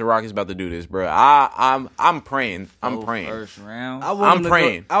any chance the Rockets about to do this, bro? I'm praying. I'm praying. First round. I'm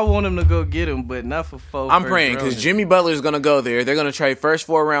praying. I want him to go get him, but not for 4. I'm praying because Jimmy Butler is gonna go there. They're gonna trade first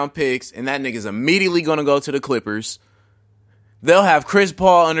 4 round picks, and that nigga's immediately gonna go to the Clippers. They'll have Chris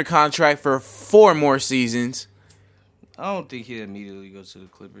Paul under contract for 4 more seasons. I don't think he'll immediately go to the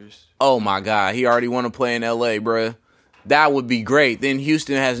Clippers. Oh my God, he already want to play in LA, bruh. That would be great. Then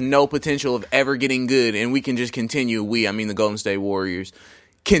Houston has no potential of ever getting good, and we can just continue. The Golden State Warriors,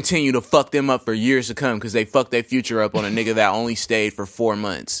 continue to fuck them up for years to come because they fucked their future up on a nigga that only stayed for 4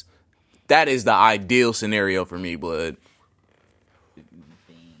 months. That is the ideal scenario for me, blood.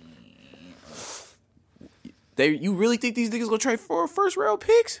 You really think these niggas gonna trade for first round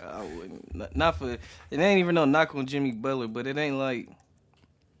picks? I wouldn't. Not for. It ain't even no knock on Jimmy Butler, but it ain't like.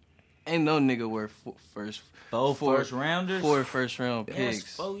 Ain't no nigga worth Four first rounders? 4 first round picks.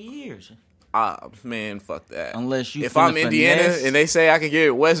 That's 4 years. Man, fuck that. Unless you if I'm Indiana and they say I can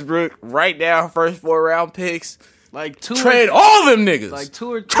get Westbrook right now, first 4 round picks, like 2 trade all them niggas. Like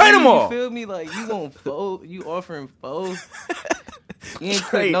 2 or 3. Trade them all. You feel me? Like you gonna fold? You offering 4? You ain't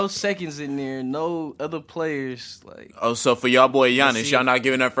put no seconds in there, no other players. Like so for y'all boy Giannis, y'all not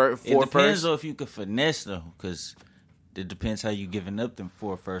giving up 4 first? It depends though if you could finesse though, because it depends how you giving up them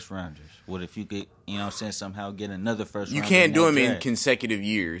 4 first rounders. What if you could, somehow get another first rounder? You can't do them in consecutive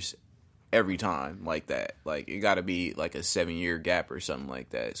years every time like that. Like it got to be like a 7-year gap or something like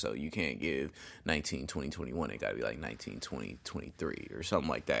that. So you can't give 19, 20, 21. It got to be like 19, 20, 23 or something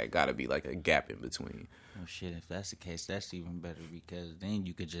like that. It got to be like a gap in between. Oh shit, if that's the case, that's even better because then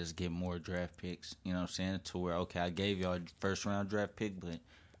you could just get more draft picks, to where, okay, I gave y'all a first round draft pick, but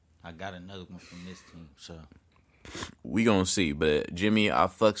I got another one from this team, so. We gonna see, but Jimmy, I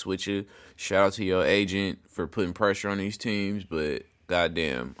fucks with you. Shout out to your agent for putting pressure on these teams, but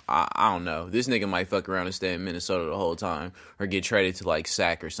goddamn, I don't know. This nigga might fuck around and stay in Minnesota the whole time or get traded to like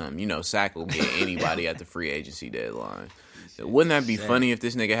Sac or something. Sac will get anybody at the free agency deadline. Wouldn't that be funny if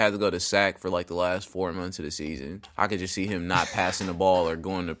this nigga had to go to Sac for like the last 4 months of the season? I could just see him not passing the ball or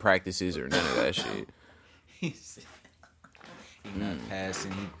going to practices or none of that shit. He's not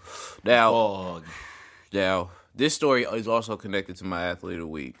passing. Now, this story is also connected to my athlete of the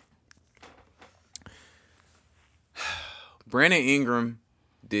week. Brandon Ingram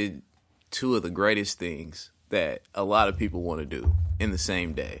did 2 of the greatest things that a lot of people want to do in the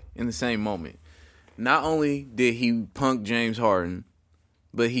same day, in the same moment. Not only did he punk James Harden,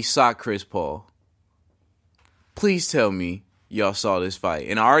 but he socked Chris Paul. Please tell me y'all saw this fight.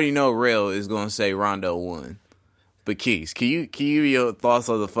 And I already know Rail is going to say Rondo won. But Keys, can you give your thoughts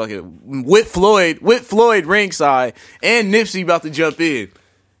on the fucking with Floyd ringside and Nipsey about to jump in?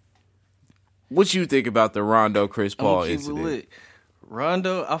 What you think about the Rondo Chris Paul incident?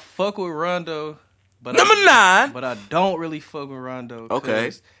 Rondo, I fuck with Rondo, but Number 9. But I don't really fuck with Rondo.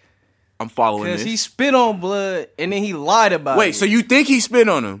 Okay, I'm following this. Because he spit on blood and then he lied about it. Wait, so you think he spit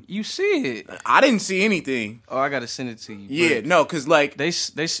on him? You see it? I didn't see anything. Oh, I gotta send it to you. Yeah, no, cause like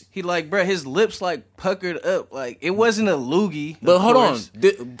he like, bro, his lips like puckered up, like it wasn't a loogie. But hold on,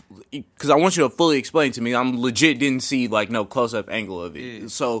 because I want you to fully explain to me. I'm legit didn't see like no close up angle of it. Yeah.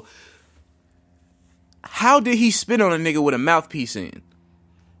 So how did he spit on a nigga with a mouthpiece in?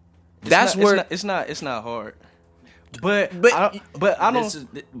 It's not hard. But I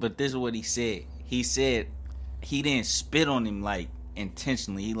don't. But this is what he said. He said he didn't spit on him like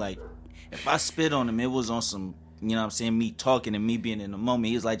intentionally. He like, if I spit on him, it was on some, me talking and me being in the moment.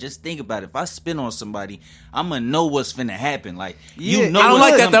 He was like, just think about it. If I spit on somebody, I'm gonna know what's finna happen. Like, I don't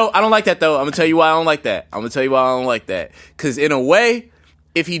like that though. I'm gonna tell you why I don't like that. Because in a way,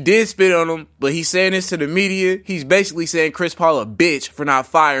 if he did spit on him, but he's saying this to the media, he's basically saying Chris Paul a bitch for not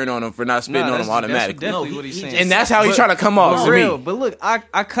firing on him, for not spitting on him automatically. That's definitely what he's saying. And that's how he's trying to come off to real. me. But look, I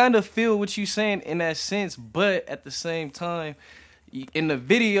kind of feel what you're saying in that sense, but at the same time, in the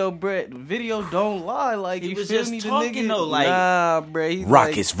video, bruh, the video don't lie. Like, he you was feel just me? talking though, like, nah, bruh.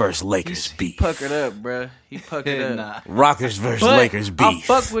 Rockets versus Lakers beef. He puckered up, bruh. He puckered up. Rockets versus Lakers beef. I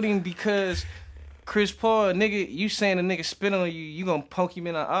fuck with him because Chris Paul, nigga, you saying a nigga spit on you, you gonna poke him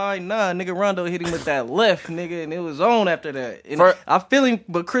in the eye? Nah, nigga, Rondo hit him with that left, nigga, and it was on after that. And I feel him,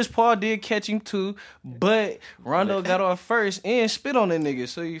 but Chris Paul did catch him too, but Rondo got off first and spit on the nigga,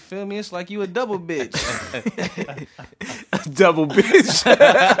 so you feel me? It's like you a double bitch. Double bitch.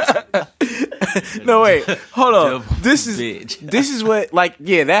 No, wait, hold on. This is what, like,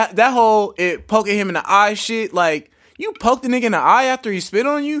 yeah, that whole poking him in the eye shit, like, you poked the nigga in the eye after he spit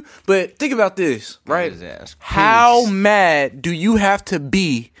on you, but think about this, right? How mad do you have to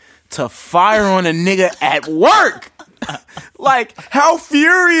be to fire on a nigga at work? Like, how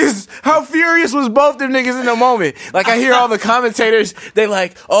furious was both them niggas in the moment? Like, I hear all the commentators, they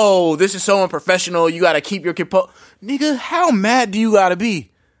like, oh, this is so unprofessional, you gotta keep your composure. Nigga, how mad do you gotta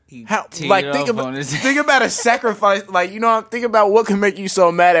be? How, like, think about a sacrifice, like, you know, think about what can make you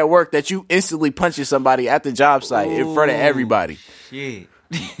so mad at work that you instantly punches somebody at the job site in front of everybody. Shit.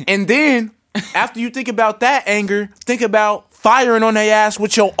 And then, after you think about that anger, think about firing on their ass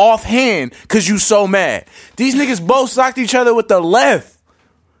with your offhand because you so mad. These niggas both socked each other with the left.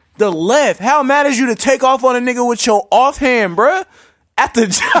 The left. How mad is you to take off on a nigga with your offhand, bruh? At the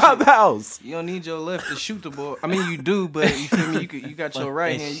job house. You don't need your left to shoot the ball. I mean, you do, but you feel me? You got your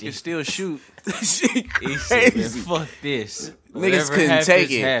right hand. You can still shoot. That shit crazy. Said, fuck this. Niggas couldn't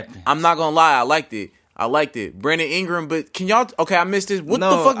take it. Happens. I'm not gonna lie. I liked it. Brandon Ingram, but can y'all... Okay, I missed this. What the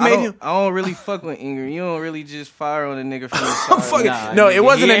fuck made him... I don't really fuck with Ingram. You don't really just fire on a nigga from the side. No, it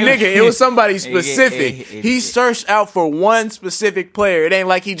wasn't a nigga. It was somebody specific. He searched out for one specific player. It ain't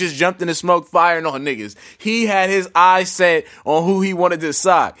like he just jumped in the smoke firing on niggas. He had his eyes set on who he wanted to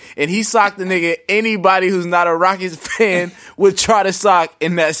sock. And he socked the nigga anybody who's not a Rockets fan would try to sock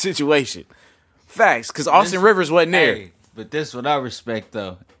in that situation. Facts, because Austin Rivers wasn't there. Hey, but this what I respect,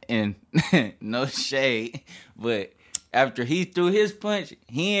 though. And no shade, but after he threw his punch,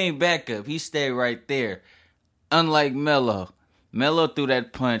 he ain't back up. He stayed right there. Unlike Melo threw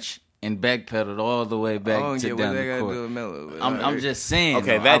that punch and backpedaled all the way back to down the court. Do with Melo, I'm just saying.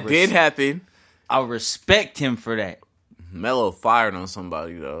 Okay, that did happen. I respect him for that. Melo fired on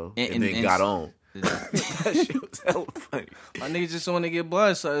somebody though, and then got on. That shit was hella funny. My nigga just want to get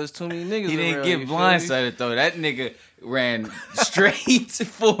blindsided. There's too many niggas. He didn't get blindsided though. That nigga ran straight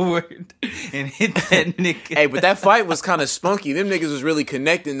forward and hit that nigga. Hey, but that fight was kind of spunky. Them niggas was really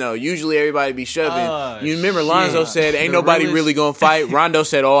connecting though. Usually everybody be shoving. You remember Lonzo said, "Ain't nobody really gonna fight." Rondo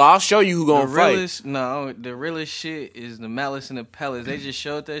said, "Oh, I'll show you who gonna fight." No, the realest shit is the Malice in the Palace. They just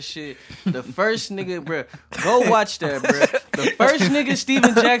showed that shit. The first nigga, bro, go watch that, bro. The first nigga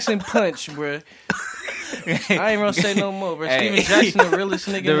Steven Jackson punched, bro. I ain't gonna say no more, bro. Steven Jackson, the realest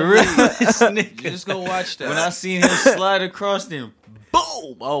nigga. The realest nigga. Just go watch that. When I seen him slide across them,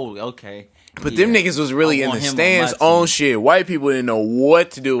 boom. Oh, okay. But them niggas was really in the stands on shit. White people didn't know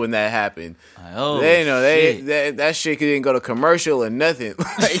what to do when that happened. They know that shit didn't go to commercial or nothing.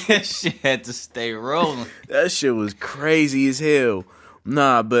 Like, that shit had to stay rolling. That shit was crazy as hell.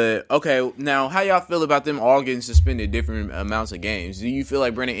 Nah, but okay. Now, how y'all feel about them all getting suspended different amounts of games? Do you feel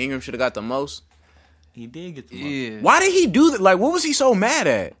like Brandon Ingram should have got the most? He did get the most. Yeah. Why did he do that? Like, what was he so mad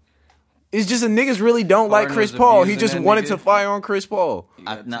at? It's just that niggas really don't like Chris Paul. He just wanted to fire on Chris Paul.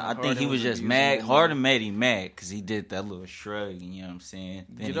 I think he was just mad. Harden made him mad because he did that little shrug. You know what I'm saying?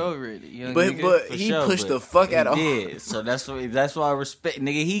 Get over it. But he pushed the fuck out of him. So that's why I respect.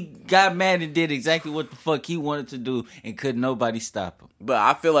 Nigga, he got mad and did exactly what the fuck he wanted to do and couldn't nobody stop him. But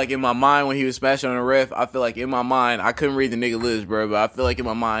I feel like in my mind when he was smashing on the ref, I feel like in my mind, I couldn't read the nigga lips, bro, but I feel like in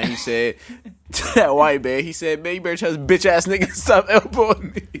my mind he said to that white man, he said, "Man, you better tell this bitch ass nigga stop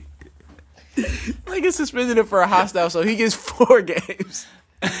elbowing me." Like, it's suspended him for a hostile, so he gets 4 games.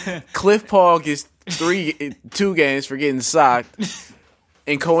 Cliff Paul gets 2 games for getting socked.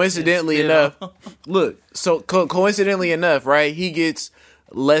 And coincidentally enough, right, he gets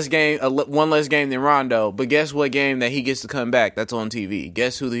one less game than Rondo. But guess what game that he gets to come back? That's on TV.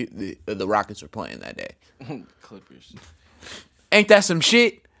 Guess who the Rockets are playing that day? Clippers. Ain't that some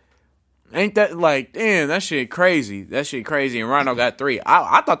shit? Ain't that like, damn, that shit crazy. And Rondo got 3.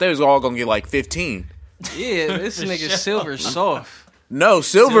 I thought they was all going to get like 15. Yeah, this nigga Silver soft. No,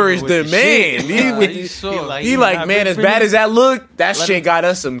 Silver is the man. He like, man, as bad as that look, that shit got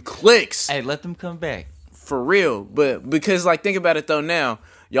us some clicks. Hey, let them come back. For real. But because, like, think about it though now.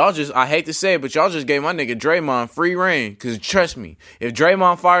 Y'all just, I hate to say it, but y'all just gave my nigga Draymond free reign. Because trust me, if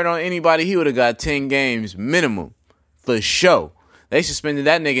Draymond fired on anybody, he would have got 10 games minimum. For sure. They suspended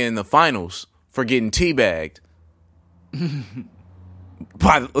that nigga in the finals for getting teabagged.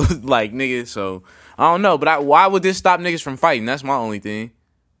 Like, nigga, so, I don't know. But why would this stop niggas from fighting? That's my only thing.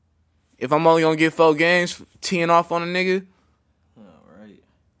 If I'm only going to get 4 games teeing off on a nigga. All right.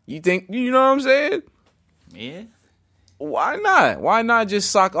 You think, you know what I'm saying? Yeah. Why not? Why not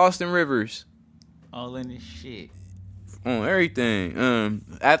just sock Austin Rivers? All in this shit. On everything.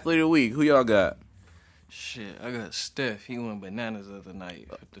 Athlete of the week, who y'all got? Shit, I got Steph. He went bananas the other night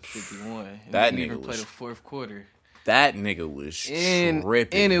with the 51. That nigga nigga even played the 4th quarter. That nigga was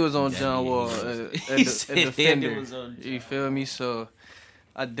tripping. And it was on John Wall, a defender. You feel me? So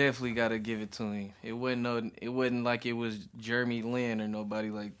I definitely gotta give it to him. It wasn't like it was Jeremy Lin or nobody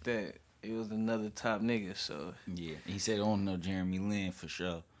like that. It was another top nigga. So yeah, he said, "I don't know Jeremy Lin for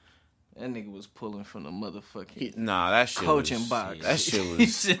sure." That nigga was pulling from the motherfucking that shit coaching box. That shit was he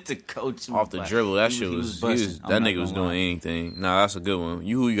said the coaching off the box. dribble. That He shit was that busting. nigga was doing anything. That's a good one.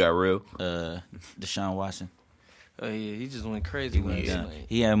 Who you got, real? Deshaun Watson. Oh yeah, he just went crazy last night.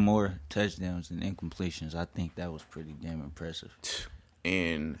 He had more touchdowns than incompletions. I think that was pretty damn impressive.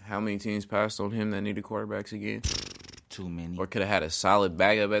 And how many teams passed on him that needed quarterbacks again? Too many. Or could have had a solid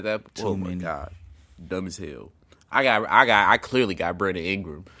backup at that point. Too Oh many. my god, dumb as hell. I clearly got Brandon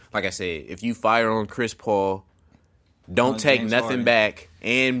Ingram. Like I said, if you fire on Chris Paul, don't take James nothing Harden. back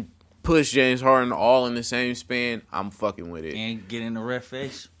and push James Harden all in the same span, I'm fucking with it. And get in the ref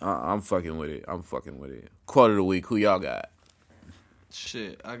face. I'm fucking with it. Quote of the week. Who y'all got?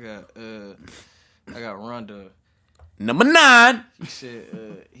 Shit, I got Rondo. Number 9. He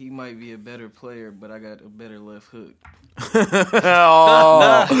said he might be a better player, but I got a better left hook.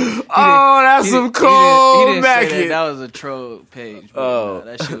 That's some cold He didn't say backing. that was a troll page. But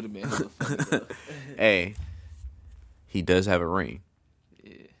that should have been hella funny, though. Hey, he does have a ring.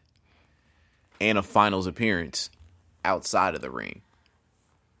 Yeah. And a finals appearance outside of the ring.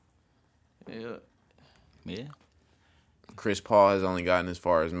 Yeah. Yeah. Chris Paul has only gotten as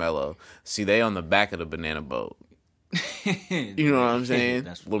far as Melo. See, they on the back of the banana boat. You know what I'm saying?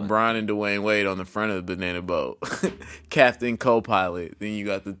 That's funny. LeBron and Dwayne Wade on the front of the banana boat. Captain, co-pilot. Then you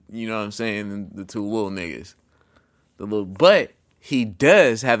got you know what I'm saying, the two little niggas. But he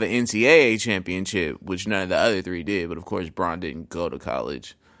does have an NCAA championship, which none of the other 3 did. But of course, Bron didn't go to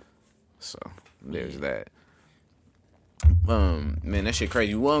college. So there's that. Man, that shit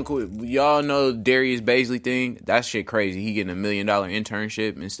crazy. Y'all know Darius Baisley thing? That shit crazy. He getting $1 million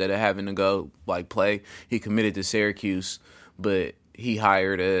internship instead of having to go play. He committed to Syracuse, but he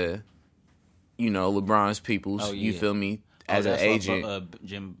hired LeBron's peoples. Oh, yeah. You feel me? As an that's agent. what,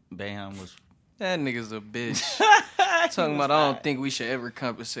 Jim Boeheim was. That nigga's a bitch. Talking about I don't think we should ever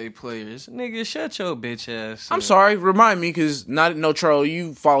compensate players. Nigga, shut your bitch ass up. I'm sorry. Remind me, because no troll.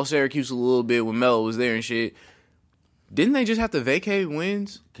 You follow Syracuse a little bit when Melo was there and shit. Didn't they just have to vacate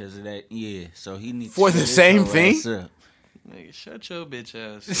wins? Because of that, yeah. So he needs For to the shut his same whole thing? ass up. Nigga, shut your bitch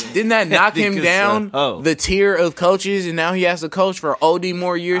ass up. Didn't that knock him Nigga down said, oh. the tier of coaches, and now he has to coach for OD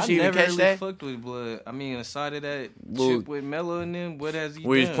more years I to even never catch really that? fucked with Blood. I mean, aside of that Well, chip with Melo and them, what has he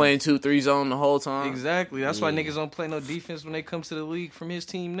Where he's done? playing 2-3 zone the whole time. Exactly. That's why Yeah. niggas don't play no defense when they come to the league from his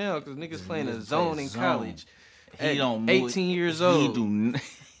team now, because niggas playing a Niggas zone play in zone. college. He At don't 18 years He old. do.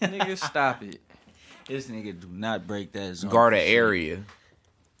 Nigga, stop it. This nigga do not break that zone. Guard an for shit. area.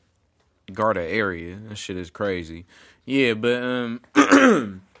 Guard an area. That shit is crazy. Yeah, but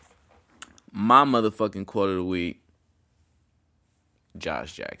my motherfucking quote of the week,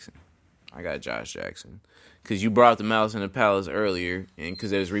 Josh Jackson. I got Josh Jackson. Because you brought the Malice in the Palace earlier, and because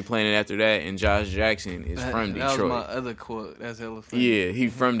they was replaying it after that, and Josh Jackson is from That Detroit. was my other quote. That's hella funny. Yeah, he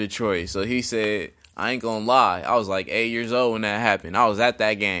from Detroit. So he said, I ain't gonna lie. I was like 8 years old when that happened. I was at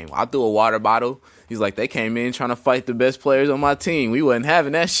that game. I threw a water bottle. He's like, they came in trying to fight the best players on my team. We wasn't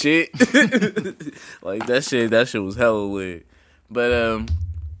having that shit. Like, that shit was hella lit. But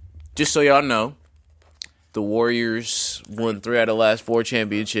just so y'all know, the Warriors won 3 out of the last 4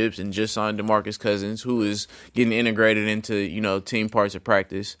 championships and just signed DeMarcus Cousins, who is getting integrated into, team parts of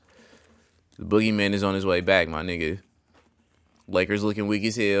practice. The boogeyman is on his way back, my nigga. Lakers looking weak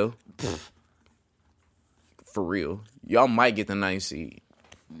as hell. For real. Y'all might get the 9th seed.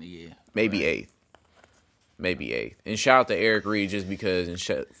 Yeah. Maybe 8th. Maybe 8th. And shout out to Eric Reed just because, and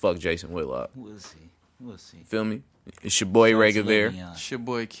fuck Jason Whitlock. We'll see. Feel me? It's your boy Ray Gavere. It's your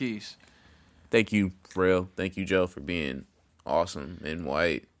boy Keys. Thank you, Pharrell. Thank you, Joe, for being awesome and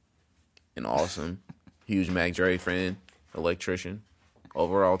white and awesome. Huge Mac Dre fan, electrician,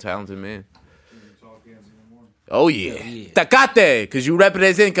 overall talented man. Oh, yeah. Tacate, because you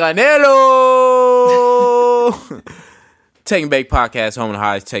represent Canelo. Take and Bake Podcast, home of the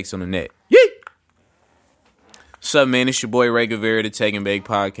highest takes on the net. Yeet. What's up, man? It's your boy Ray Gavere, the Take and Bake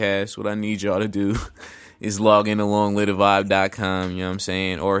Podcast. What I need y'all to do is log in to longlivthevibe.com, you know what I'm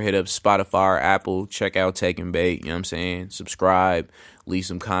saying? Or hit up Spotify or Apple. Check out Take and Bake, you know what I'm saying? Subscribe. Leave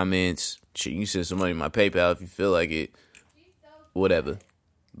some comments. Shit, you can send some money to my PayPal if you feel like it. Whatever.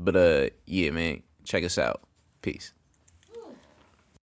 But, yeah, man. Check us out. Peace.